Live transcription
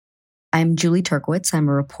I'm Julie Turkowitz. I'm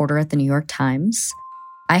a reporter at the New York Times.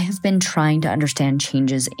 I have been trying to understand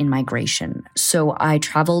changes in migration. So I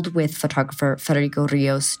traveled with photographer Federico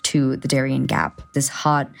Rios to the Darien Gap, this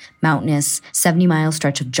hot, mountainous, 70-mile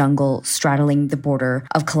stretch of jungle straddling the border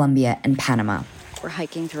of Colombia and Panama. We're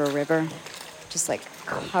hiking through a river, just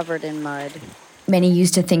covered in mud. Many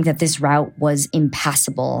used to think that this route was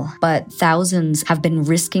impassable, but thousands have been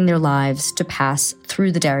risking their lives to pass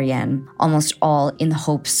through the Darien, almost all in the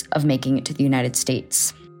hopes of making it to the United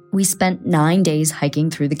States. We spent 9 days hiking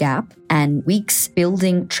through the Gap and weeks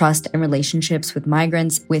building trust and relationships with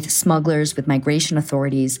migrants, with smugglers, with migration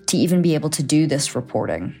authorities to even be able to do this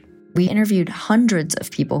reporting. We interviewed hundreds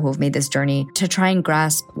of people who have made this journey to try and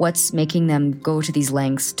grasp what's making them go to these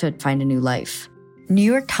lengths to find a new life. New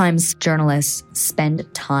York Times journalists spend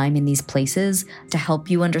time in these places to help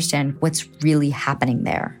you understand what's really happening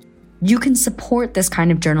there. You can support this kind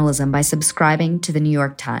of journalism by subscribing to the New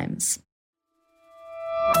York Times.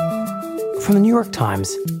 From the New York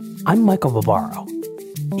Times, I'm Michael Barbaro.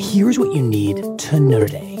 Here's what you need to know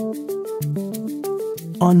today.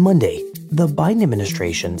 On Monday, the Biden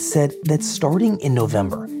administration said that starting in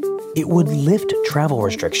November, it would lift travel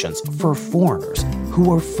restrictions for foreigners who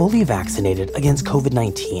are fully vaccinated against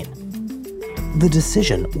COVID-19. The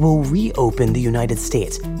decision will reopen the United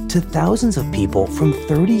States to thousands of people from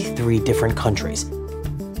 33 different countries,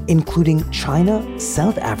 including China,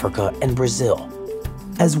 South Africa, and Brazil,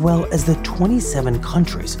 as well as the 27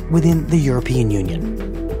 countries within the European Union.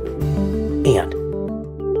 And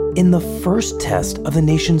in the first test of the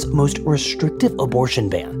nation's most restrictive abortion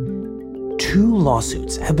ban, 2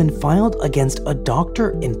 lawsuits have been filed against a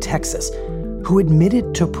doctor in Texas who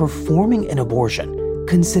admitted to performing an abortion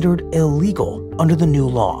considered illegal under the new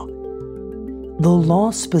law. The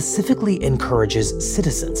law specifically encourages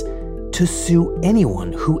citizens to sue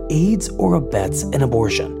anyone who aids or abets an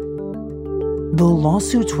abortion. The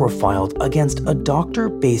lawsuits were filed against a doctor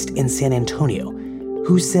based in San Antonio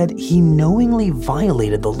who said he knowingly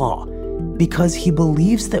violated the law because he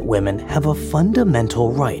believes that women have a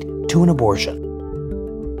fundamental right to an abortion.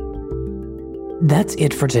 That's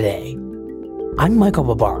it for today. I'm Michael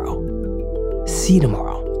Barbaro. See you tomorrow.